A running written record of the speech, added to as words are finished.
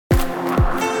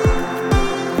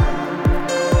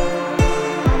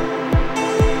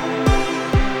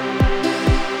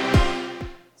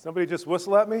Somebody just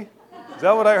whistle at me? Is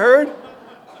that what I heard?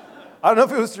 I don't know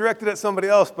if it was directed at somebody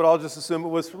else, but I'll just assume it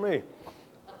was for me.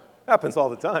 Happens all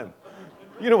the time.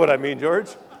 You know what I mean, George.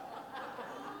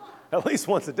 At least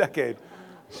once a decade.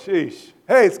 Sheesh.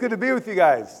 Hey, it's good to be with you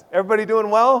guys. Everybody doing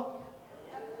well?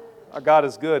 Our God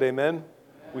is good, amen?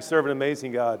 We serve an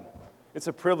amazing God. It's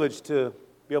a privilege to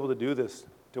be able to do this,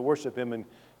 to worship Him and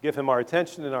give Him our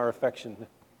attention and our affection.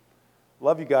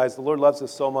 Love you guys. The Lord loves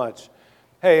us so much.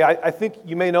 Hey, I think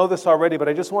you may know this already, but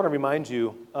I just want to remind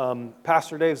you,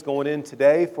 Pastor Dave's going in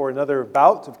today for another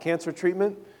bout of cancer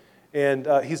treatment, and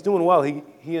he's doing well. He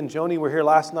and Joni were here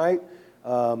last night.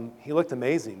 He looked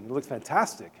amazing. He looked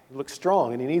fantastic. He looked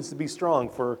strong, and he needs to be strong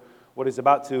for what he's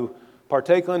about to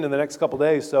partake in the next couple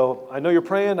days. So I know you're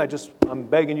praying. I'm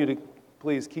begging you to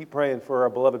please keep praying for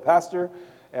our beloved pastor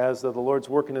as the Lord's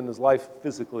working in his life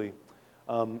physically.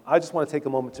 I just want to take a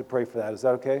moment to pray for that. Is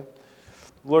that okay?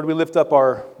 Lord, we lift up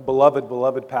our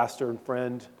beloved pastor and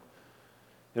friend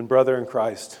and brother in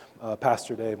Christ,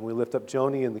 Pastor Dave. And we lift up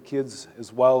Joni and the kids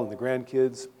as well and the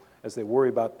grandkids as they worry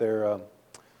about their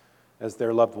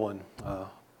loved one,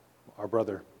 our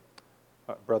brother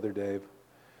Dave.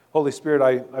 Holy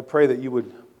Spirit, I pray that you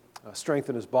would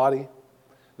strengthen his body,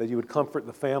 that you would comfort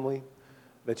the family,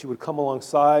 that you would come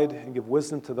alongside and give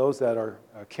wisdom to those that are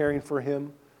caring for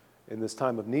him in this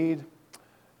time of need.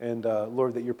 And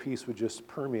Lord, that your peace would just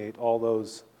permeate all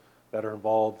those that are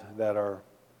involved, that are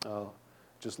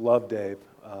just love Dave.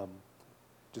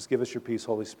 Just give us your peace,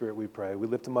 Holy Spirit, we pray. We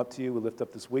lift him up to you. We lift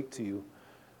up this week to you.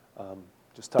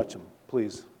 Just touch him,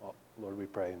 please, Lord, we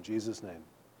pray. In Jesus' name,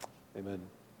 amen.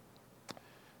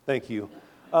 Thank you.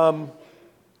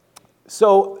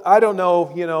 So I don't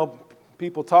know,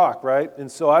 people talk, right?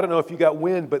 And so I don't know if you got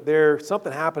wind, but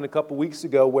something happened a couple weeks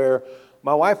ago where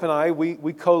my wife and I,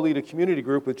 we co-lead a community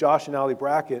group with Josh and Allie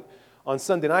Brackett on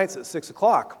Sunday nights at 6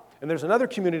 o'clock. And there's another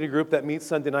community group that meets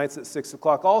Sunday nights at 6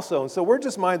 o'clock also. And so we're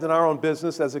just minding our own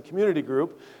business as a community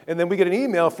group. And then we get an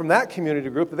email from that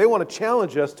community group that they want to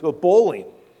challenge us to a bowling.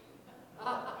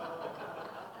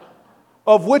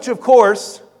 Of which, of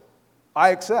course, I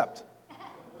accept.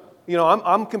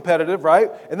 I'm competitive,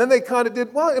 right? And then they kind of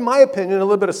did, well, in my opinion, a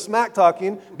little bit of smack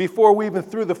talking before we even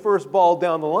threw the first ball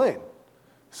down the lane.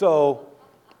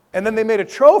 And then they made a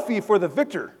trophy for the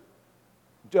victor,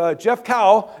 Jeff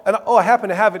Cowell, and I happen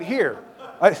to have it here.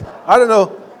 I don't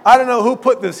know who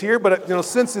put this here, but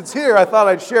since it's here, I thought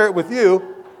I'd share it with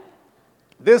you.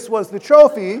 This was the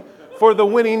trophy for the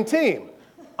winning team.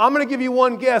 I'm going to give you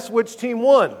one guess which team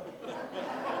won.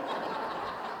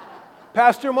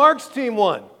 Pastor Mark's team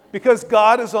won because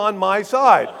God is on my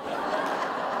side.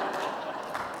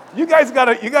 You guys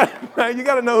got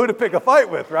to know who to pick a fight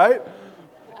with, right?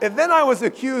 And then I was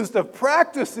accused of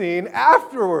practicing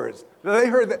afterwards. They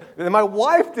heard that, and my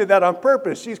wife did that on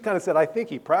purpose. She kind of said, I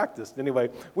think he practiced. Anyway,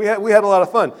 we had a lot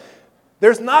of fun.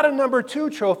 There's not a number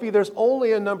 2 trophy. There's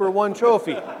only a number 1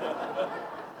 trophy.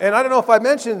 And I don't know if I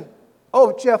mentioned,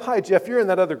 Jeff, hi, Jeff, you're in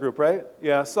that other group, right?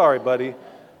 Yeah, sorry, buddy.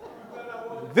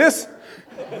 This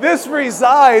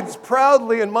resides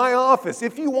proudly in my office.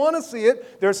 If you want to see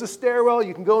it, there's a stairwell.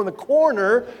 You can go in the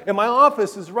corner, and my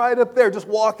office is right up there. Just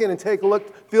walk in and take a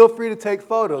look. Feel free to take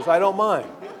photos. I don't mind.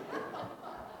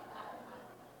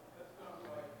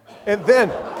 And then,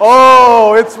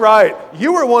 it's right.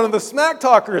 You were one of the smack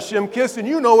talkers, Shimkiss, and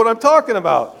you know what I'm talking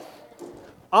about.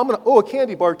 A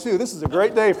candy bar too. This is a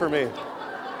great day for me.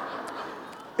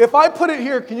 If I put it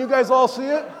here, can you guys all see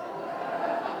it?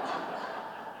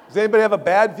 Does anybody have a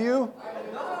bad view?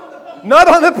 Not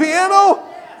on the piano?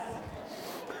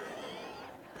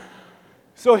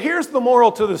 So here's the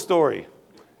moral to the story.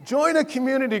 Join a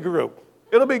community group.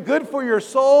 It'll be good for your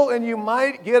soul, and you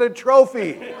might get a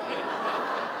trophy.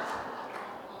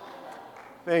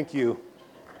 Thank you.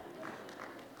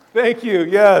 Thank you,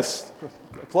 yes.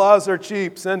 Applause are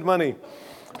cheap. Send money.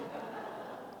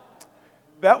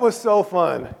 That was so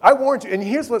fun. I warned you. And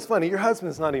here's what's funny. Your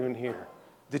husband's not even here.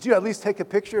 Did you at least take a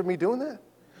picture of me doing that?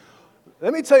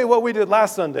 Let me tell you what we did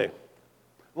last Sunday.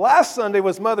 Last Sunday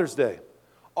was Mother's Day.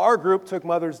 Our group took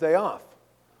Mother's Day off.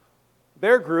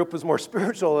 Their group was more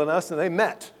spiritual than us, and they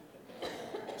met.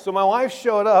 So my wife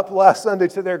showed up last Sunday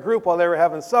to their group while they were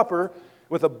having supper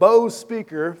with a Bose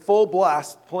speaker, full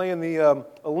blast, playing the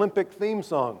Olympic theme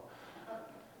song,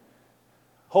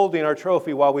 holding our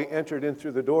trophy while we entered in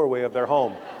through the doorway of their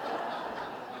home.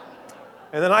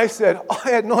 And then I said, I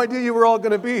had no idea you were all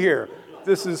going to be here.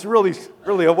 This is really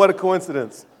what a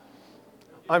coincidence.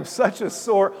 I'm such a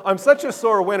sore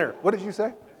winner. What did you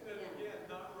say?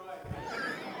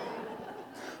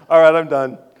 All right, I'm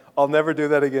done. I'll never do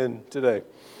that again today.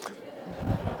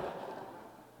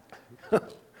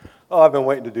 Oh, I've been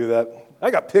waiting to do that. I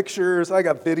got pictures, I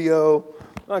got video,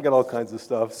 I got all kinds of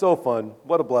stuff. So fun.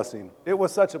 What a blessing. It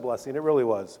was such a blessing. It really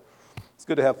was. It's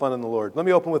good to have fun in the Lord. Let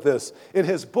me open with this. In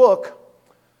his book,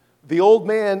 The Old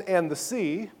Man and the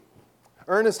Sea,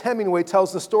 Ernest Hemingway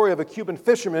tells the story of a Cuban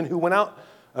fisherman who went out,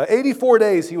 84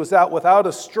 days he was out without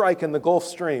a strike in the Gulf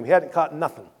Stream. He hadn't caught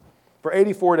nothing for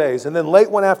 84 days. And then late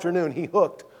one afternoon, he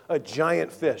hooked a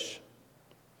giant fish.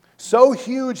 So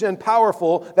huge and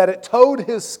powerful that it towed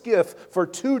his skiff for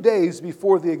 2 days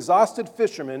before the exhausted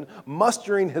fisherman,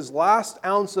 mustering his last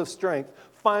ounce of strength,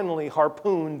 finally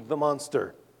harpooned the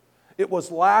monster. It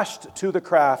was lashed to the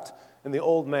craft, and the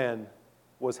old man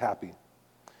was happy.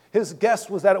 His guess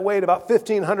was that it weighed about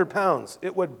 1,500 pounds.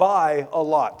 It would buy a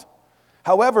lot.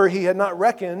 However, he had not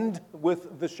reckoned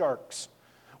with the sharks.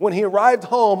 When he arrived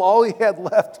home, all he had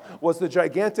left was the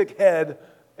gigantic head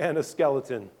and a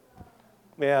skeleton.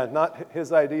 Man, not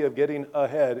his idea of getting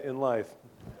ahead in life.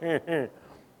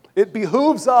 It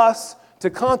behooves us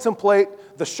to contemplate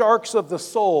the sharks of the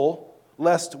soul,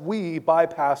 lest we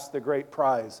bypass the great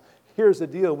prize. Here's the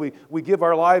deal. We give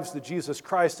our lives to Jesus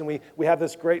Christ, and we have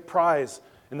this great prize,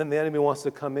 and then the enemy wants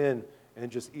to come in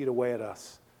and just eat away at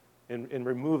us and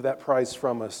remove that prize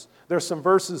from us. There's some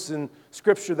verses in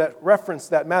Scripture that reference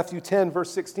that. Matthew 10, verse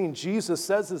 16, Jesus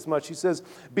says as much. He says,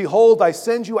 "Behold, I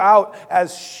send you out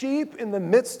as sheep in the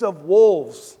midst of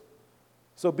wolves.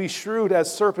 So be shrewd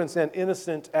as serpents and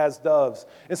innocent as doves."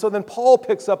 And so then Paul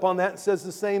picks up on that and says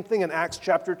the same thing in Acts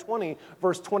chapter 20,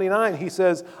 verse 29. He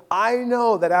says, "I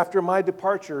know that after my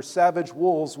departure, savage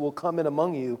wolves will come in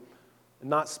among you,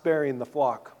 not sparing the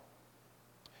flock."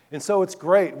 And so it's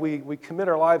great. We commit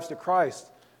our lives to Christ,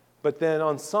 but then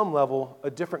on some level, a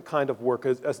different kind of work,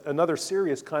 another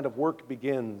serious kind of work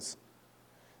begins.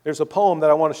 There's a poem that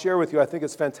I want to share with you. I think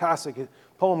it's fantastic. The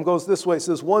poem goes this way. It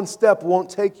says, "One step won't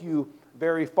take you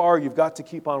very far. You've got to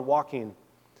keep on walking.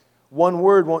 One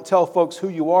word won't tell folks who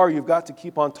you are. You've got to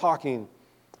keep on talking.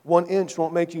 1 inch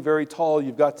won't make you very tall.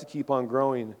 You've got to keep on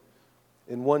growing.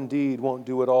 And one deed won't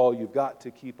do it all. You've got to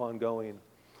keep on going."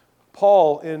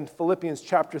 Paul, in Philippians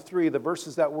chapter 3, the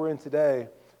verses that we're in today,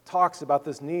 talks about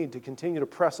this need to continue to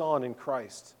press on in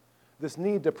Christ. This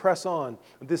need to press on.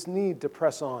 This need to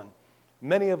press on.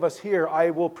 Many of us here,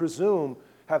 I will presume,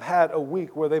 have had a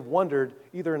week where they've wondered,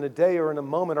 either in a day or in a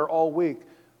moment or all week,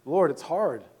 Lord, it's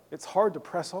hard. It's hard to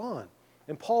press on.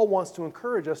 And Paul wants to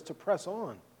encourage us to press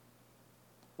on.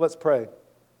 Let's pray.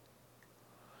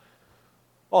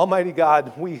 Almighty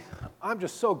God, I'm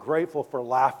just so grateful for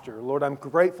laughter. Lord, I'm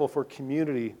grateful for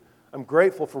community. I'm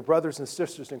grateful for brothers and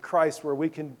sisters in Christ where we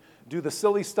can do the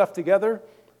silly stuff together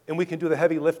and we can do the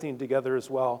heavy lifting together as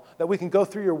well. That we can go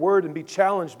through your word and be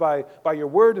challenged by your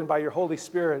word and by your Holy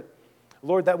Spirit.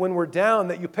 Lord, that when we're down,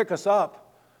 that you pick us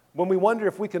up. When we wonder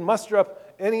if we can muster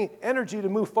up any energy to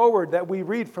move forward, that we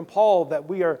read from Paul that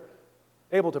we are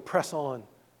able to press on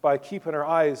by keeping our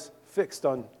eyes fixed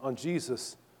on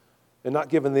Jesus and not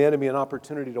giving the enemy an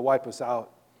opportunity to wipe us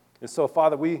out. And so,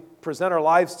 Father, we present our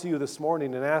lives to you this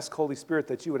morning and ask, Holy Spirit,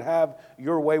 that you would have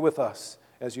your way with us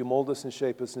as you mold us and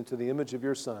shape us into the image of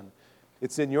your Son.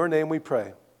 It's in your name we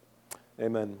pray.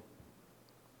 Amen.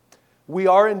 We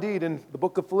are indeed in the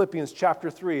book of Philippians chapter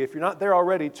 3. If you're not there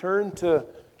already, turn to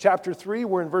chapter 3.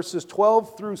 We're in verses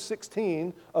 12 through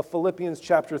 16 of Philippians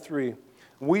chapter 3.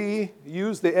 We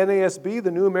use the NASB,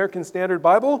 the New American Standard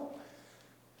Bible.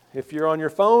 If you're on your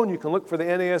phone, you can look for the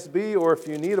NASB, or if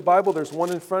you need a Bible, there's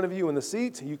one in front of you in the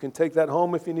seat. You can take that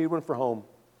home if you need one for home.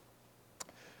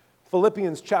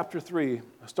 Philippians chapter 3,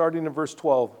 starting in verse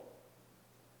 12.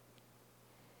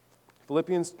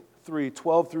 Philippians 3,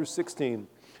 12 through 16.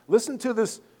 Listen to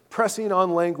this pressing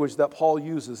on language that Paul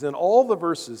uses in all the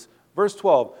verses. Verse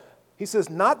 12, he says,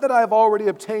 "Not that I have already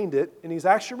obtained it," and he's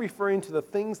actually referring to the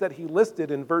things that he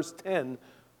listed in verse 10,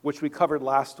 which we covered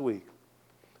last week.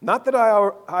 "Not that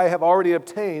I have already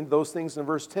obtained those things in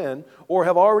verse 10, or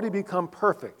have already become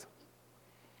perfect.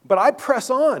 But I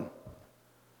press on,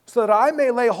 so that I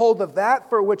may lay hold of that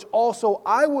for which also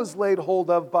I was laid hold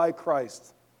of by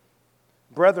Christ.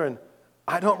 Brethren,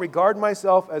 I don't regard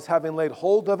myself as having laid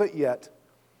hold of it yet.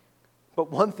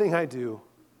 But one thing I do,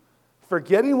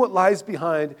 forgetting what lies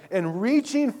behind and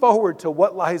reaching forward to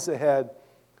what lies ahead,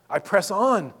 I press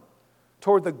on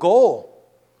toward the goal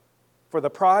for the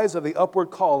prize of the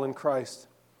upward call in Christ.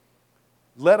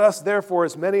 Let us, therefore,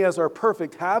 as many as are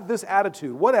perfect, have this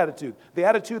attitude." What attitude? The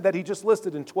attitude that he just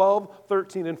listed in 12,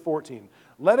 13, and 14.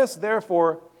 Let us,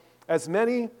 therefore, as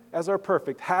many as are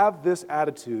perfect, have this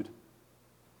attitude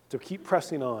to keep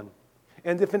pressing on.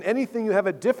 And if in anything you have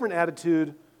a different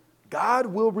attitude, God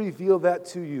will reveal that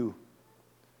to you.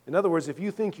 In other words, if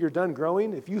you think you're done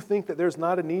growing, if you think that there's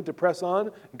not a need to press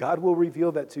on, God will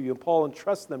reveal that to you. And Paul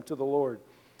entrusts them to the Lord.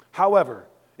 However,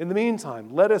 in the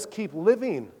meantime, let us keep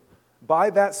living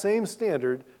by that same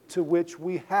standard to which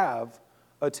we have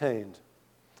attained.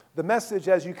 The message,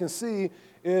 as you can see,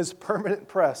 is permanent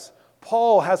press.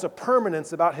 Paul has a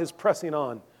permanence about his pressing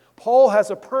on. Paul has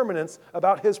a permanence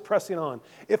about his pressing on.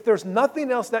 If there's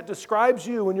nothing else that describes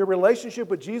you in your relationship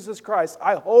with Jesus Christ,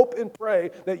 I hope and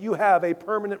pray that you have a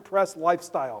permanent press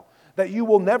lifestyle, that you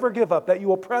will never give up, that you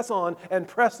will press on and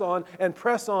press on and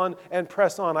press on and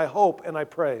press on. I hope and I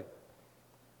pray.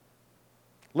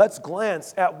 Let's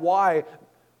glance at why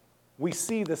we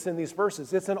see this in these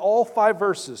verses. It's in all 5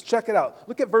 verses. Check it out.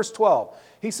 Look at verse 12.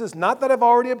 He says, "Not that I've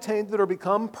already obtained it or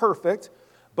become perfect,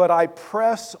 but I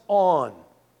press on,"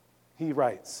 he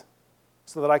writes,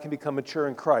 "so that I can become mature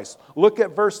in Christ." Look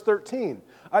at verse 13.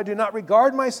 "I do not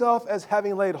regard myself as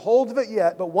having laid hold of it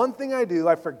yet, but one thing I do,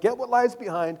 I forget what lies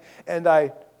behind, and I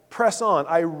press on."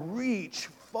 I reach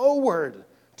forward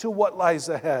to what lies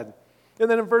ahead. And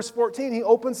then in verse 14, he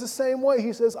opens the same way.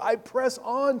 He says, "I press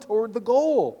on toward the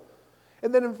goal."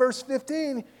 And then in verse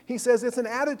 15, he says it's an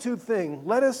attitude thing.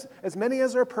 "Let us, as many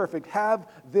as are perfect, have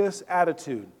this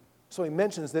attitude." So he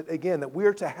mentions that again, that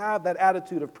we're to have that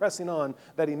attitude of pressing on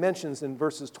that he mentions in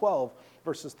verses 12,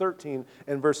 verses 13,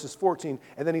 and verses 14.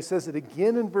 And then he says it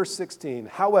again in verse 16.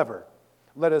 "However,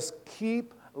 let us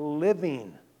keep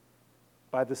living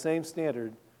by the same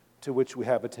standard to which we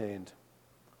have attained."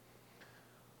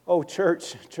 Oh,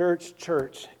 church,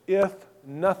 if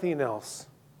nothing else,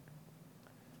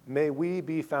 may we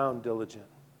be found diligent.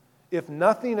 If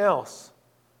nothing else,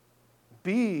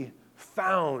 be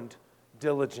found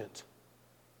diligent.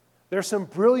 There's some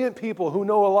brilliant people who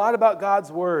know a lot about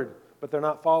God's word, but they're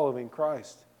not following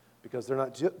Christ because they're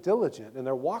not diligent in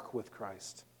their walk with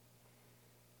Christ.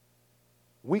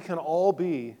 We can all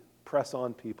be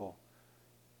press-on people.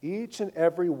 Each and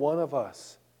every one of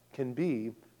us can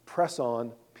be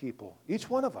press-on people. Each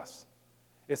one of us.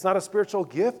 It's not a spiritual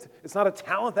gift. It's not a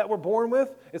talent that we're born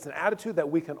with. It's an attitude that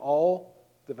we can all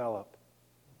develop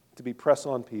to be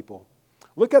press-on people.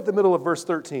 Look at the middle of verse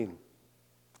 13.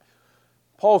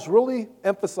 Paul's really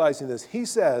emphasizing this. He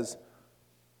says,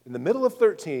 in the middle of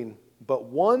 13, "But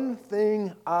one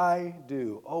thing I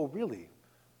do." Oh, really?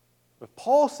 If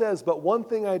Paul says, "But one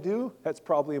thing I do," that's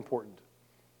probably important.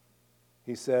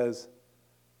 He says,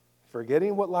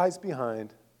 "Forgetting what lies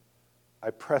behind, I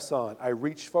press on. I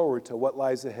reach forward to what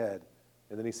lies ahead."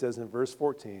 And then he says in verse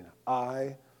 14,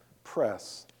 "I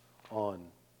press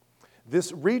on."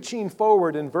 This reaching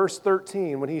forward in verse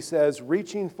 13, when he says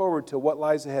reaching forward to what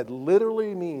lies ahead,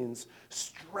 literally means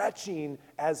stretching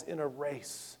as in a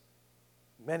race.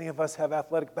 Many of us have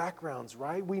athletic backgrounds,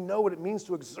 right? We know what it means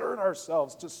to exert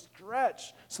ourselves, to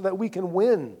stretch so that we can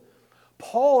win.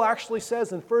 Paul actually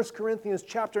says in 1 Corinthians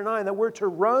chapter 9 that we're to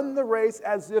run the race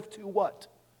as if to what?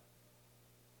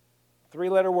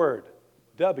 3-letter word,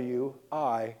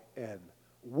 W-I-N.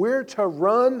 We're to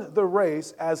run the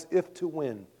race as if to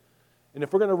win. And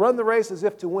if we're going to run the race as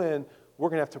if to win, we're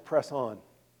going to have to press on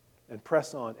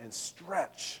and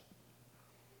stretch.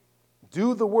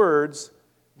 Do the words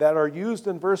that are used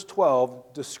in verse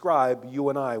 12 describe you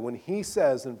and I? When he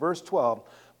says in verse 12,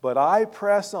 "But I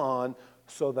press on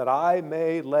so that I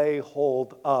may lay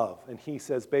hold of." And he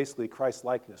says basically Christ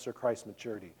likeness or Christ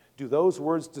maturity. Do those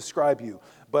words describe you?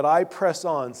 "But I press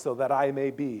on so that I may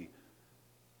be."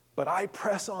 But I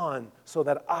press on so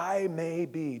that I may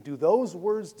be. Do those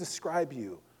words describe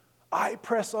you? I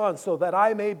press on so that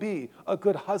I may be a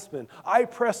good husband. I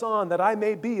press on that I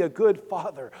may be a good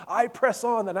father. I press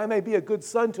on that I may be a good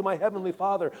son to my heavenly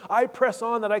Father. I press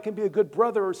on that I can be a good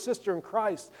brother or sister in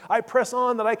Christ. I press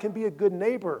on that I can be a good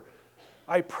neighbor.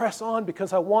 I press on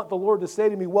because I want the Lord to say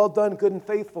to me, "Well done, good and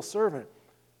faithful servant."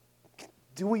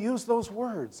 Do we use those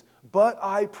words? But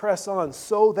I press on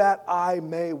so that I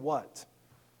may what?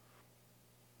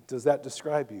 Does that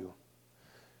describe you?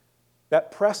 That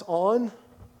press on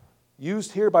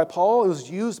used here by Paul, it was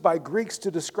used by Greeks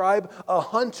to describe a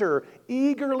hunter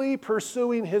eagerly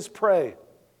pursuing his prey.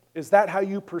 Is that how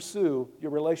you pursue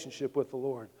your relationship with the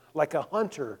Lord? Like a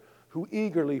hunter who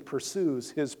eagerly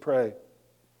pursues his prey?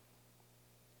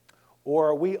 Or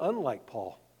are we unlike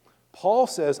Paul? Paul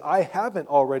says, "I haven't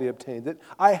already obtained it.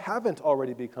 I haven't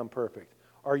already become perfect."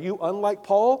 Are you unlike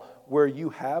Paul, where you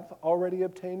have already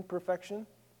obtained perfection?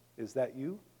 Is that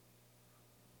you?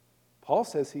 Paul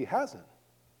says he hasn't.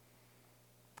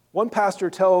 One pastor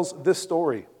tells this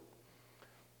story.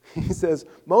 He says,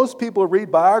 "Most people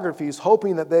read biographies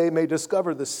hoping that they may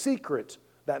discover the secret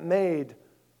that made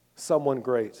someone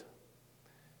great.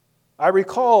 I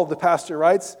recall, the pastor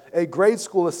writes, a grade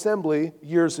school assembly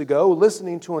years ago,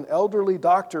 listening to an elderly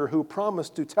doctor who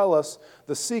promised to tell us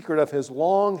the secret of his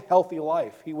long, healthy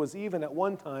life. He was even at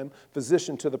one time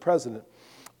physician to the president.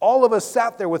 All of us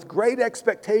sat there with great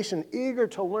expectation, eager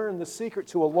to learn the secret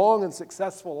to a long and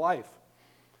successful life.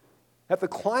 At the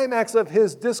climax of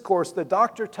his discourse, the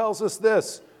doctor tells us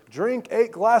this: drink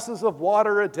 8 glasses of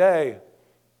water a day.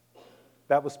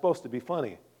 That was supposed to be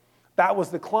funny. That was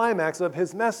the climax of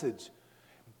his message.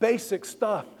 Basic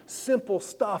stuff, simple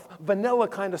stuff, vanilla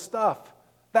kind of stuff.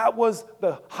 That was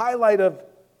the highlight of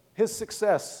his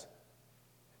success.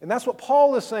 And that's what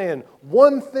Paul is saying.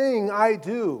 One thing I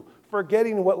do,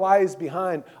 forgetting what lies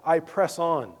behind, I press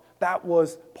on. That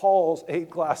was Paul's 8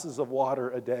 glasses of water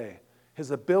a day.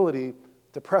 His ability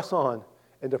to press on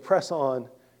and to press on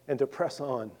and to press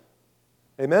on.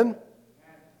 Amen?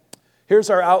 Here's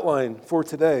our outline for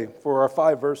today, for our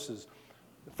 5 verses.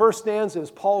 The first stanza is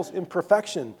Paul's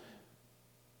imperfection.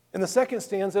 And the second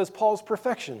stanza is Paul's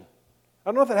perfection. I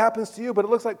don't know if it happens to you, but it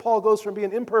looks like Paul goes from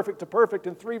being imperfect to perfect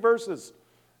in 3 verses.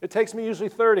 It takes me usually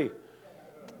 30,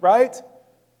 right?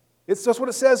 It's just what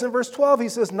it says in verse 12. He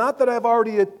says, not that I've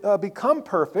already become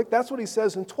perfect. That's what he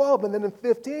says in 12. And then in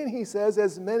 15, he says,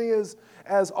 as many as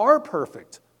are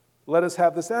perfect, let us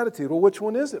have this attitude. Well, which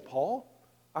one is it, Paul?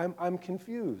 I'm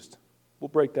confused. We'll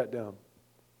break that down.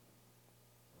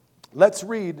 Let's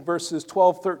read verses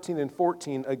 12, 13, and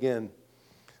 14 again.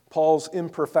 Paul's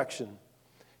imperfection.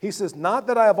 He says, not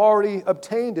that I have already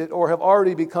obtained it or have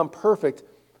already become perfect,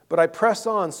 but I press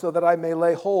on so that I may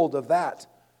lay hold of that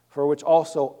for which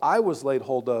also I was laid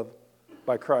hold of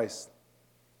by Christ.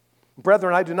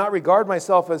 Brethren, I do not regard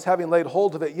myself as having laid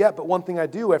hold of it yet, but one thing I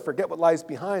do, I forget what lies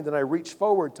behind, and I reach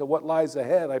forward to what lies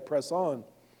ahead. I press on.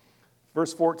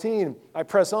 Verse 14, I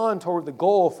press on toward the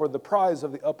goal for the prize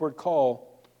of the upward call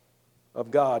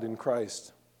of God in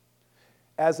Christ.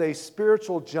 As a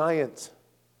spiritual giant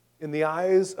in the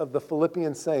eyes of the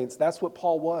Philippian saints, that's what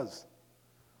Paul was.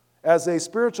 As a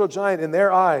spiritual giant in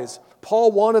their eyes,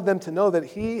 Paul wanted them to know that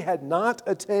he had not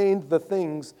attained the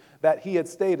things that he had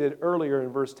stated earlier in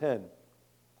verse 10.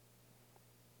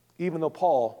 Even though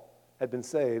Paul had been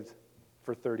saved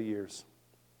for 30 years.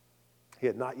 He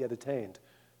had not yet attained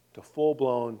to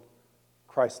full-blown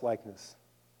Christ-likeness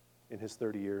in his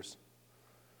 30 years.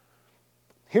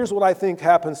 Here's what I think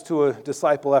happens to a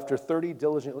disciple after 30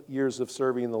 diligent years of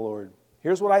serving the Lord.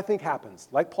 Here's what I think happens,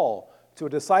 like Paul, to a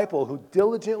disciple who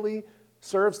diligently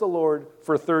serves the Lord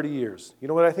for 30 years. You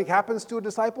know what I think happens to a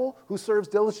disciple who serves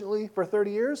diligently for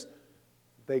 30 years?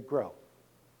 They grow.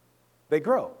 They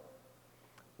grow.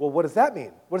 Well, what does that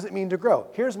mean? What does it mean to grow?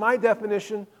 Here's my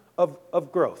definition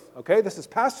of growth, okay? This is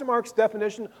Pastor Mark's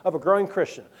definition of a growing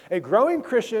Christian. A growing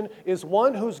Christian is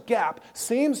one whose gap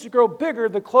seems to grow bigger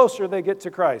the closer they get to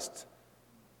Christ.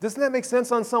 Doesn't that make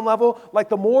sense on some level? Like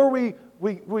the more we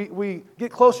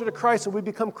get closer to Christ and we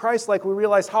become Christ-like, we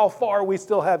realize how far we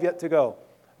still have yet to go.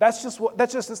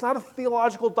 It's not a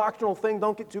theological, doctrinal thing.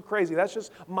 Don't get too crazy. That's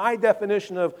just my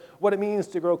definition of what it means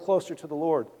to grow closer to the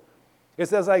Lord.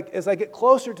 It's as I get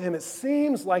closer to Him, it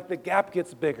seems like the gap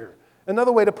gets bigger.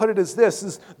 Another way to put it is this,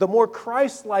 is the more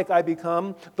Christ-like I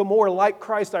become, the more like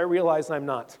Christ I realize I'm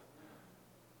not.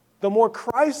 The more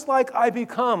Christ-like I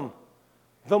become,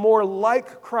 the more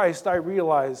like Christ I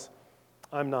realize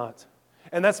I'm not.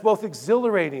 And that's both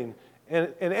exhilarating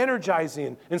and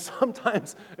energizing. And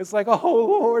sometimes it's like, oh,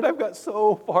 Lord, I've got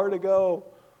so far to go.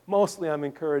 Mostly I'm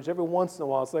encouraged. Every once in a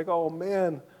while, it's like, oh,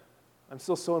 man, I'm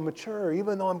still so immature.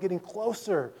 Even though I'm getting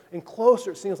closer and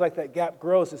closer, it seems like that gap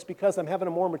grows. It's because I'm having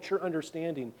a more mature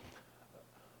understanding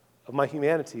of my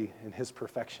humanity and His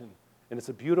perfection. And it's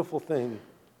a beautiful thing.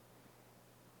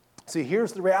 See,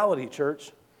 here's the reality,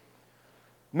 church.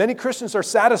 Many Christians are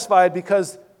satisfied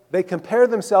because they compare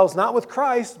themselves not with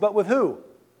Christ, but with who?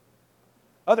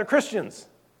 Other Christians.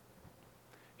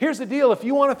 Here's the deal. If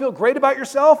you want to feel great about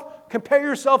yourself, compare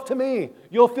yourself to me.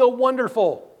 You'll feel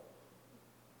wonderful.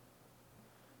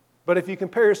 But if you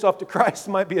compare yourself to Christ,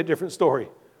 it might be a different story,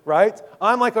 right?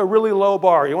 I'm like a really low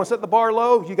bar. You want to set the bar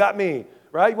low? You got me,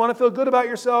 right? You want to feel good about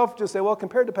yourself? Just say, well,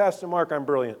 compared to Pastor Mark, I'm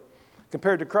brilliant.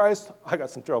 Compared to Christ, I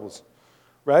got some troubles,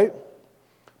 right?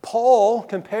 Paul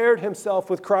compared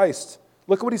himself with Christ.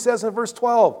 Look at what he says in verse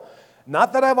 12.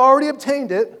 Not that I've already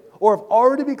obtained it or have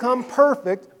already become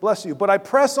perfect, bless you, but I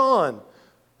press on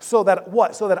so that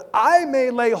what? So that I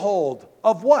may lay hold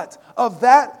of what? Of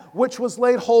that which was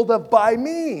laid hold of by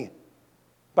me,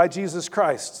 by Jesus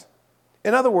Christ.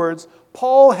 In other words,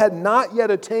 Paul had not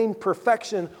yet attained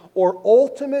perfection or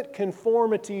ultimate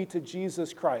conformity to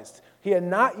Jesus Christ. He had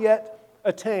not yet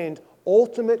attained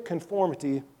ultimate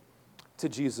conformity to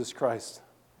Jesus Christ.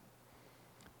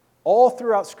 All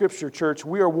throughout Scripture, church,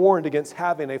 we are warned against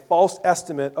having a false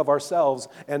estimate of ourselves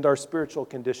and our spiritual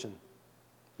condition.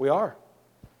 We are.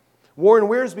 Warren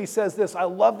Wiersbe says this. I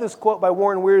love this quote by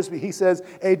Warren Wiersbe. He says,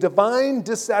 "A divine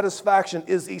dissatisfaction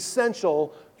is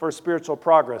essential for spiritual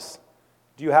progress."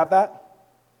 Do you have that?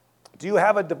 Do you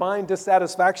have a divine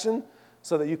dissatisfaction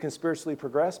so that you can spiritually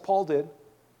progress? Paul did.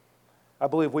 I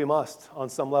believe we must, on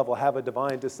some level, have a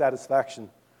divine dissatisfaction.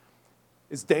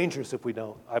 It's dangerous if we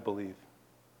don't, I believe.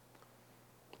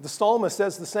 The psalmist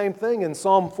says the same thing in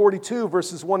Psalm 42,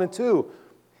 verses 1 and 2.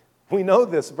 We know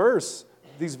this verse,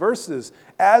 these verses.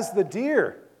 As the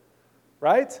deer,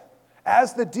 right?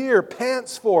 As the deer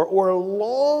pants for or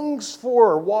longs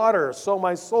for water, so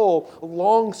my soul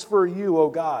longs for you, O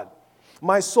God.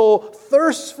 My soul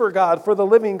thirsts for God, for the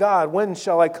living God. When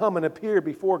shall I come and appear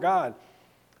before God?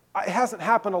 It hasn't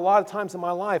happened a lot of times in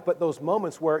my life, but those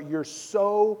moments where you're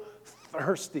so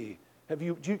thirsty.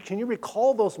 Can you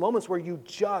recall those moments where you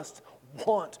just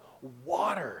want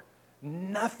water?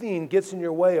 Nothing gets in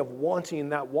your way of wanting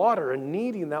that water and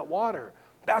needing that water.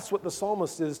 That's what the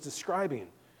psalmist is describing.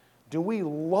 Do we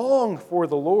long for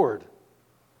the Lord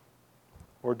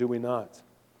or do we not?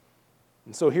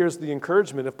 And so here's the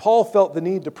encouragement. If Paul felt the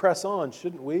need to press on,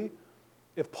 shouldn't we?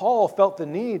 If Paul felt the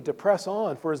need to press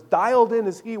on, for as dialed in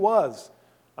as he was,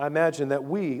 I imagine that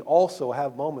we also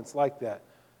have moments like that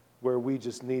where we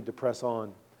just need to press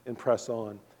on and press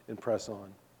on and press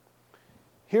on.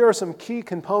 Here are some key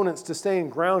components to staying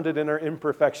grounded in our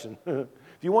imperfection. If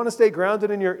you want to stay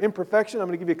grounded in your imperfection, I'm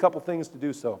going to give you a couple things to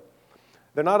do so.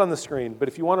 They're not on the screen, but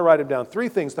if you want to write them down, 3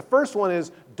 things. The first one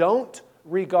is don't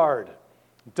regard.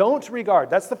 Don't regard.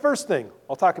 That's the first thing.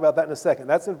 I'll talk about that in a second.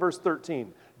 That's in verse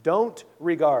 13. Don't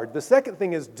regard. The second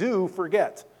thing is do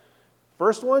forget.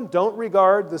 First one, don't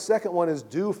regard. The second one is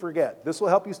do forget. This will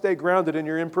help you stay grounded in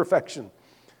your imperfection.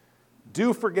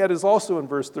 Do forget is also in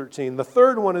verse 13. The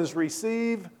third one is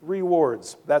receive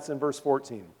rewards. That's in verse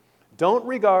 14. Don't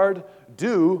regard,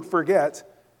 do forget,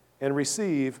 and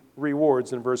receive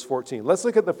rewards in verse 14. Let's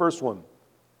look at the first one.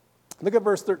 Look at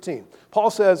verse 13. Paul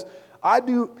says,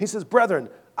 he says, brethren,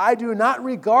 I do not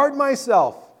regard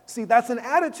myself. See, that's an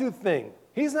attitude thing.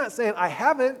 He's not saying I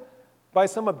haven't by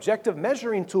some objective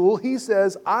measuring tool. He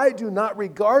says, I do not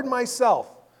regard myself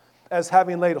as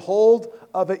having laid hold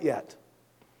of it yet.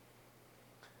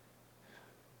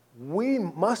 We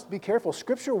must be careful.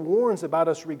 Scripture warns about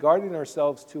us regarding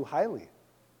ourselves too highly.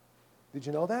 Did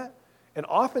you know that? And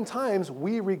oftentimes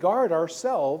we regard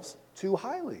ourselves too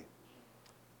highly.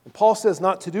 And Paul says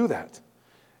not to do that.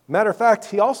 Matter of fact,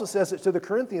 he also says it to the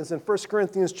Corinthians in 1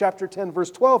 Corinthians chapter 10,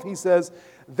 verse 12. He says,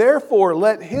 therefore,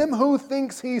 let him who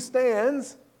thinks he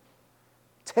stands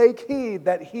take heed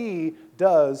that he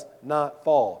does not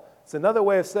fall. It's another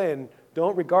way of saying,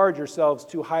 don't regard yourselves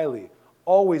too highly.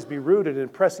 Always be rooted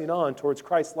and pressing on towards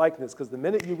Christ's likeness, because the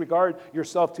minute you regard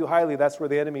yourself too highly, that's where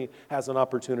the enemy has an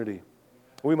opportunity.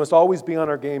 We must always be on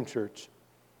our game, church.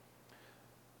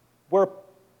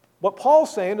 What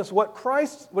Paul's saying is what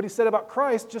he said about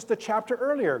Christ just a chapter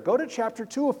earlier. Go to chapter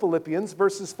 2 of Philippians,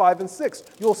 verses 5 and 6.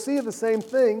 You'll see the same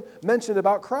thing mentioned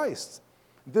about Christ,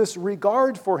 this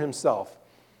regard for himself.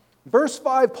 Verse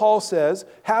 5, Paul says,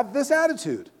 have this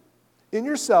attitude in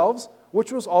yourselves,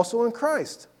 which was also in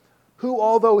Christ, who,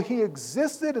 although he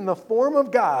existed in the form of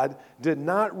God, did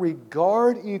not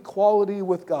regard equality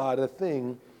with God a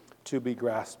thing to be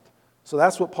grasped. So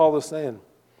that's what Paul is saying.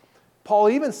 Paul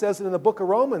even says it in the book of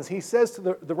Romans. He says to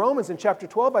the Romans in chapter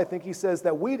 12, I think he says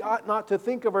that we ought not to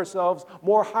think of ourselves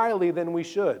more highly than we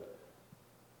should.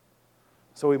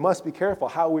 So we must be careful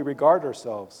how we regard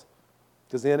ourselves,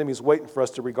 because the enemy's waiting for us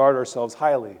to regard ourselves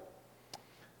highly.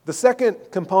 The second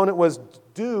component was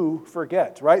do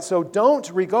forget, right? So don't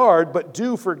regard, but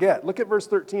do forget. Look at verse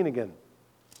 13 again.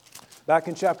 Back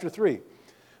in chapter 3.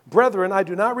 Brethren, I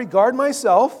do not regard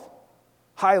myself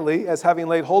highly as having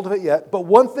laid hold of it yet, but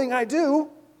one thing I do,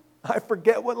 I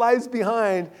forget what lies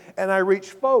behind and I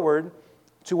reach forward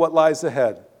to what lies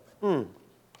ahead.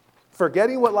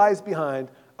 Forgetting what lies behind,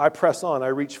 I press on, I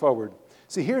reach forward.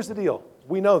 See, here's the deal.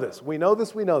 We know this.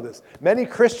 Many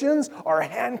Christians are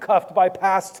handcuffed by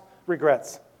past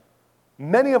regrets.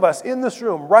 Many of us in this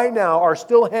room right now are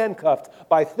still handcuffed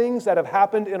by things that have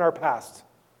happened in our past.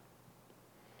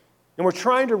 And we're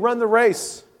trying to run the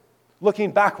race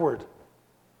looking backward.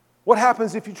 What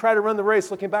happens if you try to run the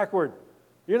race looking backward?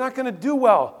 You're not going to do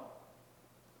well.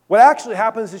 What actually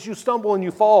happens is you stumble and you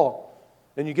fall,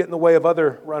 and you get in the way of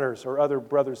other runners or other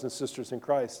brothers and sisters in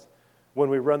Christ when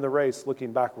we run the race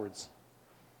looking backwards.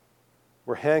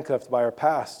 We're handcuffed by our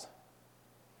past.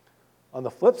 On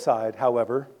the flip side,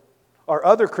 however, our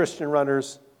other Christian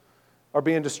runners are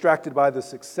being distracted by the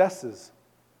successes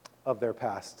of their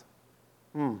past.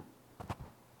 And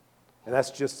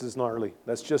that's just as gnarly.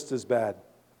 That's just as bad.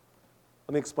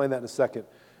 Let me explain that in a second.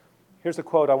 Here's a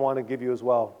quote I want to give you as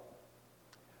well.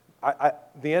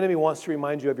 The enemy wants to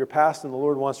remind you of your past, and the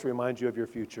Lord wants to remind you of your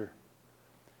future.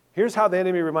 Here's how the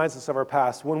enemy reminds us of our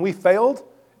past. When we failed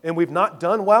and we've not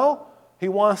done well, he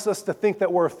wants us to think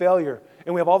that we're a failure.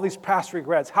 And we have all these past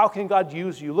regrets. How can God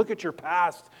use you? Look at your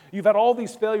past. You've had all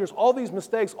these failures, all these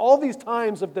mistakes, all these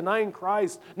times of denying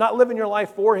Christ, not living your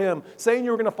life for Him, saying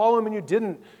you were going to follow Him and you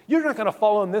didn't. You're not going to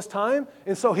follow Him this time.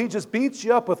 And so He just beats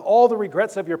you up with all the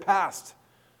regrets of your past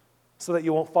so that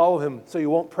you won't follow Him, so you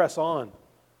won't press on.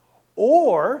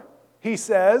 Or He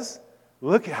says,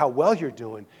 look at how well you're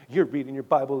doing. You're reading your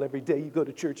Bible every day. You go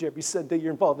to church every Sunday.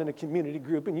 You're involved in a community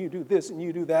group, and you do this and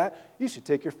you do that. You should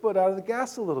take your foot out of the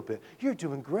gas a little bit. You're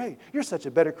doing great. You're such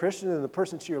a better Christian than the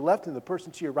person to your left and the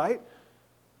person to your right.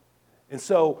 And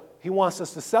so He wants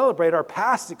us to celebrate our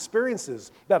past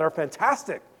experiences that are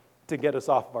fantastic to get us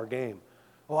off of our game.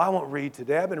 Oh, I won't read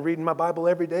today. I've been reading my Bible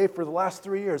every day for the last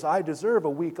 3 years. I deserve a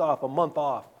week off, a month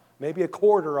off, maybe a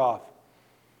quarter off.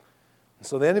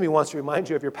 So the enemy wants to remind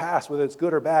you of your past, whether it's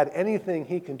good or bad, anything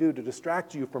he can do to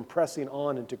distract you from pressing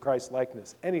on into Christ's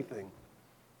likeness, anything.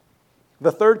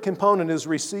 The third component is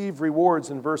receive rewards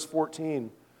in verse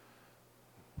 14.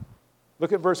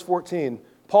 Look at verse 14.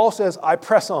 Paul says, I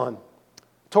press on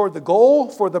toward the goal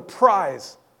for the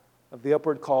prize of the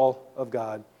upward call of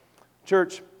God.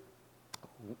 Church,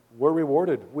 we're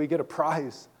rewarded. We get a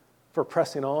prize for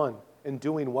pressing on and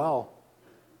doing well.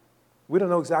 We don't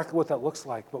know exactly what that looks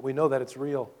like, but we know that it's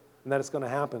real and that it's going to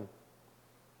happen.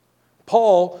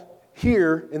 Paul,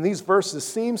 here in these verses,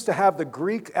 seems to have the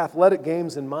Greek athletic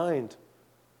games in mind.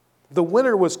 The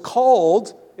winner was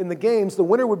called in the games, the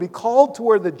winner would be called to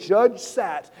where the judge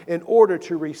sat in order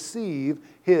to receive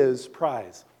his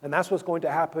prize. And that's what's going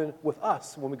to happen with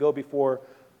us when we go before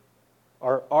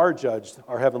our judge,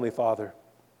 our Heavenly Father.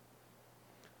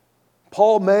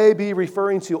 Paul may be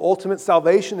referring to ultimate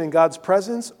salvation in God's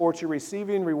presence or to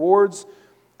receiving rewards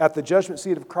at the judgment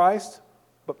seat of Christ,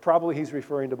 but probably he's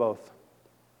referring to both.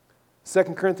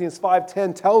 2 Corinthians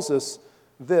 5:10 tells us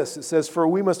this. It says, for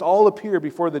we must all appear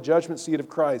before the judgment seat of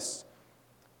Christ,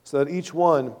 so that each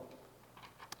one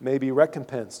may be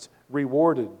recompensed,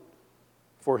 rewarded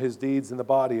for his deeds in the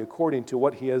body according to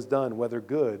what he has done, whether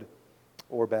good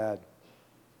or bad.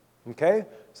 Okay?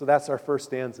 So that's our first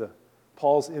stanza.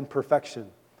 Paul's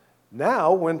imperfection.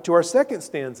 Now, to our second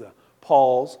stanza,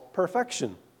 Paul's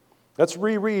perfection. Let's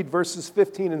reread verses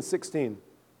 15 and 16.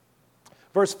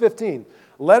 Verse 15,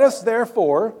 let us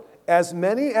therefore, as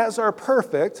many as are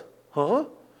perfect,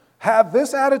 have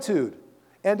this attitude.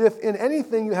 And if in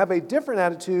anything you have a different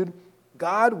attitude,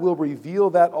 God will reveal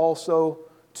that also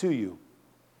to you.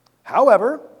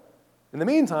 However, in the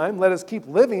meantime, let us keep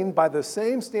living by the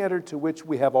same standard to which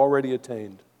we have already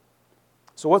attained.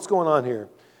 So what's going on here?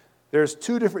 There's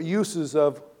two different uses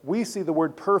of, we see the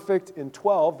word perfect in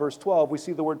 12, verse 12. We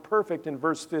see the word perfect in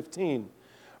verse 15.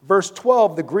 Verse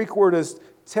 12, the Greek word is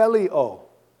teleo,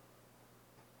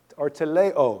 or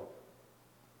teleo.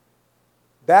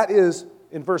 That is,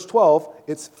 in verse 12,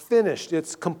 it's finished,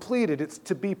 it's completed, it's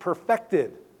to be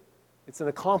perfected. It's an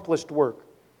accomplished work.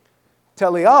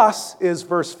 Teleos is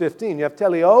verse 15. You have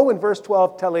teleo in verse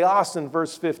 12, teleos in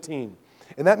verse 15.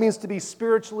 And that means to be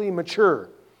spiritually mature,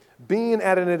 being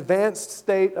at an advanced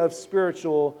state of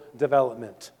spiritual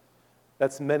development.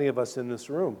 That's many of us in this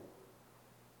room.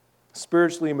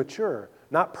 Spiritually mature.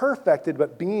 Not perfected,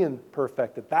 but being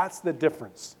perfected. That's the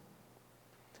difference.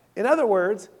 In other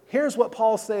words, here's what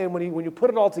Paul's saying when you put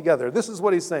it all together. This is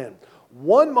what he's saying.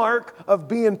 One mark of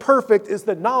being perfect is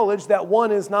the knowledge that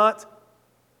one is not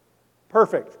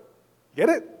perfect. Get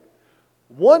it?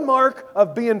 One mark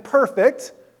of being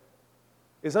perfect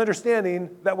is understanding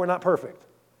that we're not perfect.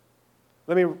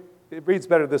 It reads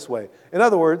better this way. In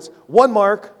other words, one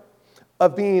mark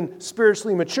of being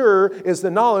spiritually mature is the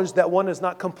knowledge that one is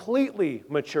not completely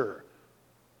mature.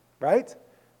 Right?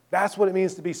 That's what it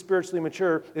means to be spiritually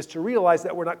mature, is to realize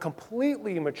that we're not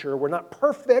completely mature, we're not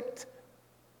perfect,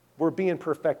 we're being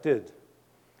perfected.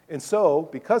 And so,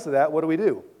 because of that, what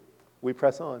do? We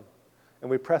press on, and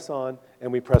we press on,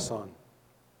 and we press on.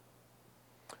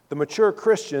 The mature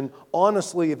Christian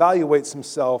honestly evaluates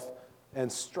himself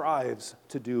and strives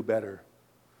to do better.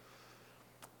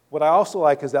 What I also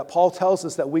like is that Paul tells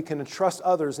us that we can entrust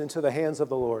others into the hands of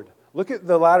the Lord. Look at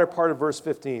the latter part of verse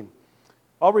 15.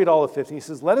 I'll read all of 15. He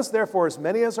says, let us therefore, as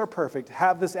many as are perfect,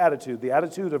 have this attitude, the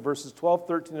attitude of verses 12,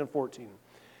 13, and 14.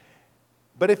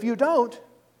 But if you don't,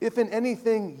 if in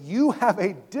anything you have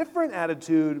a different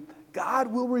attitude,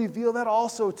 God will reveal that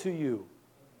also to you.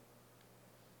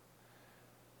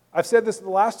 I've said this in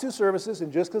the last 2 services,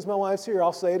 and just because my wife's here,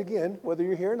 I'll say it again, whether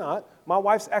you're here or not. My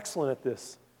wife's excellent at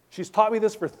this. She's taught me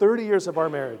this for 30 years of our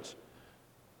marriage.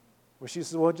 Where she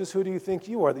says, well, just who do you think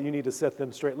you are that you need to set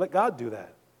them straight? Let God do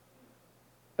that.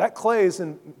 That clay's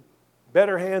in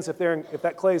better hands if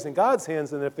that clay's in God's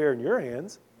hands than if they're in your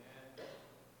hands.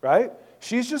 Right?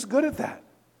 She's just good at that.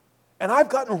 And I've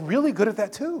gotten really good at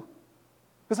that too.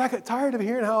 Because I got tired of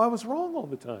hearing how I was wrong all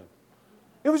the time.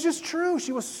 It was just true.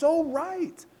 She was so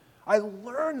right. I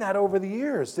learned that over the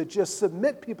years, to just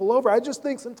submit people over. I just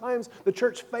think sometimes the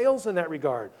church fails in that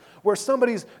regard, where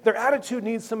their attitude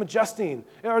needs some adjusting,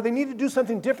 or they need to do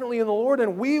something differently in the Lord,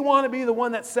 and we want to be the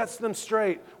one that sets them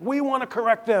straight. We want to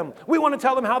correct them. We want to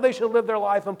tell them how they should live their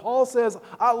life. And Paul says,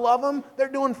 I love them. They're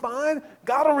doing fine.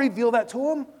 God will reveal that to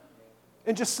them.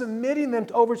 And just submitting them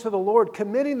over to the Lord,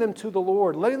 committing them to the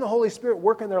Lord, letting the Holy Spirit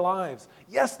work in their lives.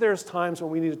 Yes, there's times when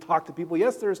we need to talk to people.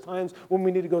 Yes, there's times when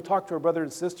we need to go talk to our brother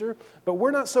and sister. But we're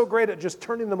not so great at just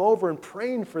turning them over and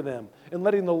praying for them and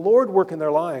letting the Lord work in their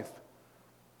life.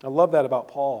 I love that about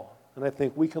Paul, and I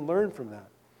think we can learn from that.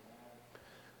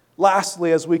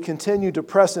 Lastly, as we continue to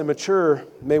press and mature,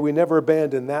 may we never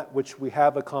abandon that which we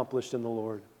have accomplished in the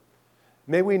Lord.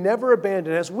 May we never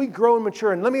abandon as we grow and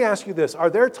mature. And let me ask you this. Are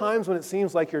there times when it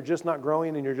seems like you're just not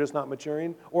growing and you're just not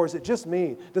maturing? Or is it just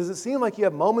me? Does it seem like you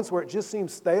have moments where it just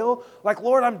seems stale? Like,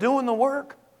 Lord, I'm doing the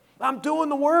work. I'm doing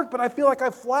the work, but I feel like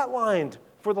I've flatlined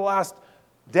for the last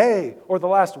day or the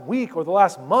last week or the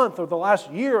last month or the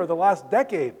last year or the last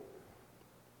decade.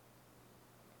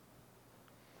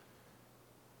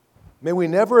 May we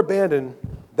never abandon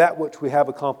that which we have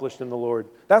accomplished in the Lord.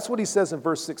 That's what he says in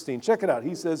verse 16. Check it out.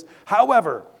 He says,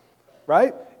 however,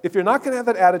 right? If you're not going to have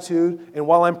that attitude, and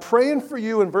while I'm praying for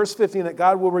you in verse 15 that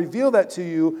God will reveal that to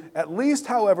you, at least,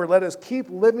 however, let us keep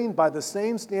living by the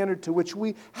same standard to which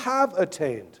we have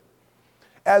attained.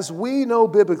 As we know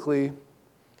biblically,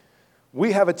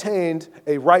 we have attained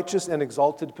a righteous and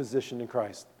exalted position in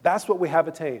Christ. That's what we have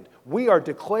attained. We are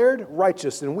declared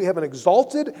righteous, and we have an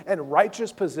exalted and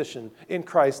righteous position in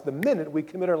Christ the minute we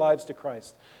commit our lives to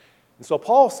Christ. And so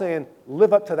Paul's saying,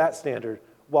 live up to that standard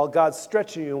while God's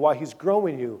stretching you and while He's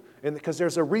growing you. And because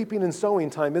there's a reaping and sowing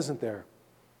time, isn't there?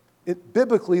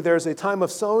 Biblically, there's a time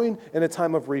of sowing and a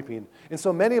time of reaping. And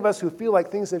so many of us who feel like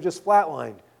things have just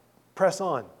flatlined, press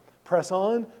on, press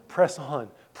on, press on.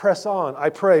 Press on. I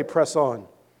pray, press on.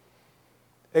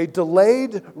 A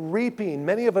delayed reaping.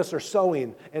 Many of us are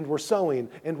sowing, and we're sowing,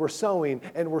 and we're sowing,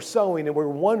 and we're sowing, and we're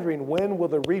wondering, when will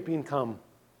the reaping come?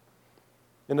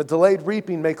 And a delayed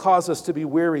reaping may cause us to be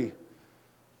weary.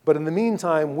 But in the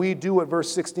meantime, we do what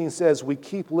verse 16 says. We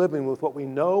keep living with what we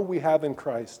know we have in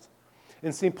Christ.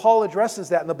 And see, Paul addresses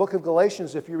that in the book of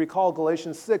Galatians, if you recall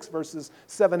Galatians 6, verses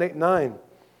 7, 8, 9.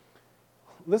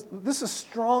 This is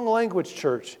strong language,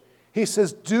 church. He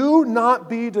says, do not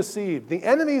be deceived. The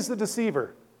enemy is the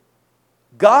deceiver.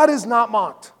 God is not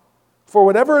mocked. For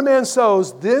whatever a man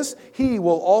sows, this he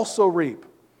will also reap.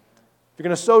 If you're going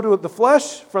to sow to the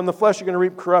flesh, from the flesh you're going to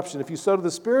reap corruption. If you sow to the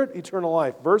Spirit, eternal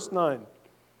life. Verse 9.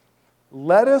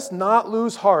 Let us not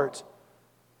lose heart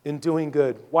in doing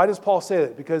good. Why does Paul say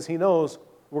that? Because he knows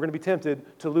we're going to be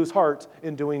tempted to lose heart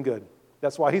in doing good.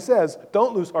 That's why he says,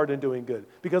 don't lose heart in doing good.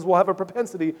 Because we'll have a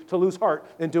propensity to lose heart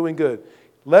in doing good.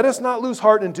 Let us not lose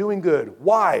heart in doing good.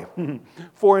 Why?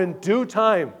 For in due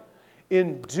time,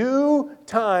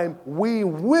 we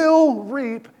will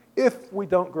reap if we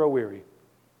don't grow weary.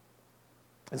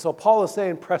 And so Paul is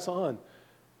saying, press on.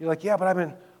 You're like, yeah, but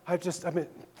I've been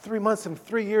 3 months and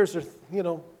 3 years or,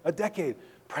 a decade.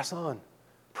 Press on,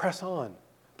 press on,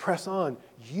 press on.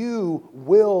 You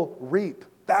will reap.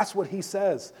 That's what he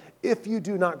says. If you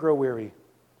do not grow weary,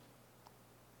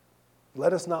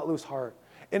 let us not lose heart.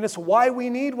 And it's why we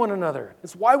need one another.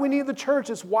 It's why we need the church.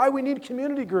 It's why we need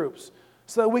community groups,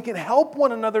 so that we can help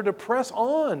one another to press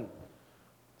on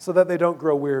so that they don't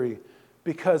grow weary,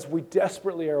 because we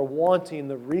desperately are wanting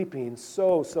the reaping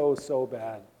so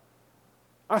bad.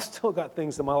 I've still got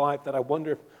things in my life that I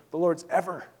wonder if the Lord's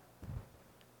ever.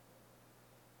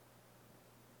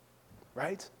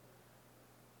 Right?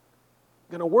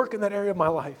 I'm going to work in that area of my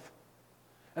life.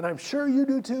 And I'm sure you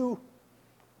do too.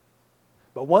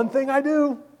 But one thing I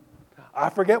do, I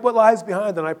forget what lies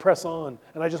behind and I press on.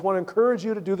 And I just want to encourage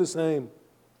you to do the same.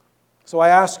 So I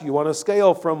ask you, on a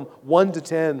scale from 1 to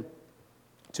 10,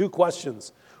 2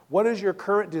 questions. What is your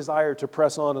current desire to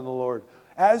press on in the Lord?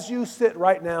 As you sit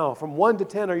right now, from 1 to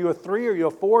 10, are you a 3, are you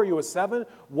a 4, are you a 7?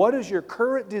 What is your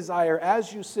current desire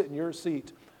as you sit in your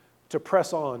seat to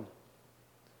press on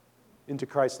into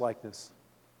Christ-likeness?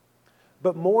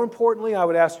 But more importantly, I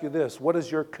would ask you this: what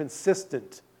is your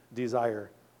consistent desire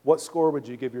What score would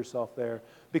you give yourself there?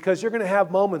 Because you're going to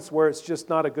have moments where it's just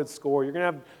not a good score. You're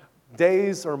going to have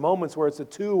days or moments where it's a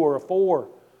 2 or a 4.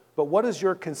 But what is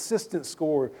your consistent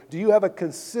score? Do you have a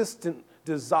consistent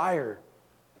desire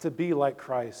to be like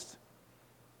Christ?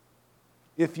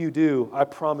 If you do, I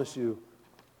promise you,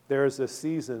 there is a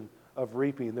season of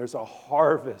reaping. There's a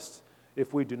harvest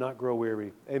if we do not grow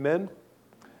weary. Amen?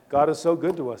 God is so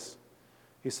good to us.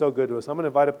 He's so good to us. I'm going to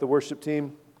invite up the worship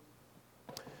team.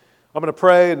 I'm going to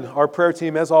pray, and our prayer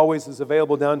team, as always, is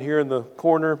available down here in the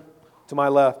corner to my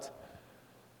left.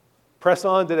 Press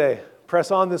on today. Press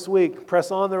on this week.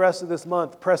 Press on the rest of this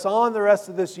month. Press on the rest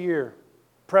of this year.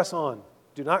 Press on.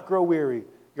 Do not grow weary.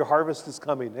 Your harvest is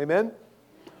coming. Amen?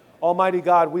 Almighty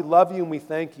God, we love you and we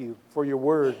thank you for your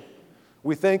word.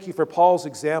 We thank you for Paul's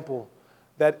example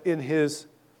that in his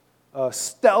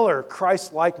stellar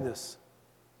Christ-likeness,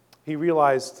 he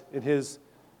realized in his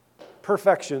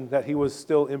perfection that he was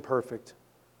still imperfect,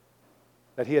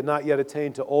 that he had not yet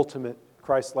attained to ultimate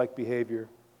Christ-like behavior.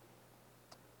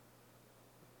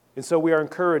 And so we are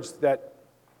encouraged that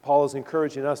Paul is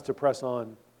encouraging us to press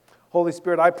on. Holy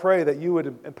Spirit, I pray that you would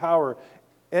empower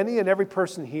any and every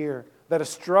person here that is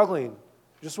struggling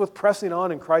just with pressing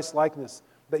on in Christ-likeness,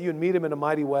 that you would meet them in a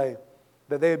mighty way,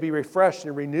 that they would be refreshed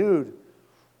and renewed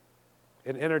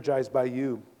and energized by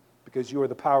you, because you are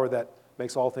the power that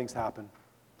makes all things happen.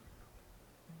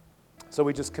 So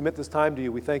we just commit this time to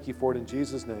you. We thank you for it in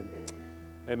Jesus' name.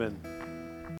 Amen.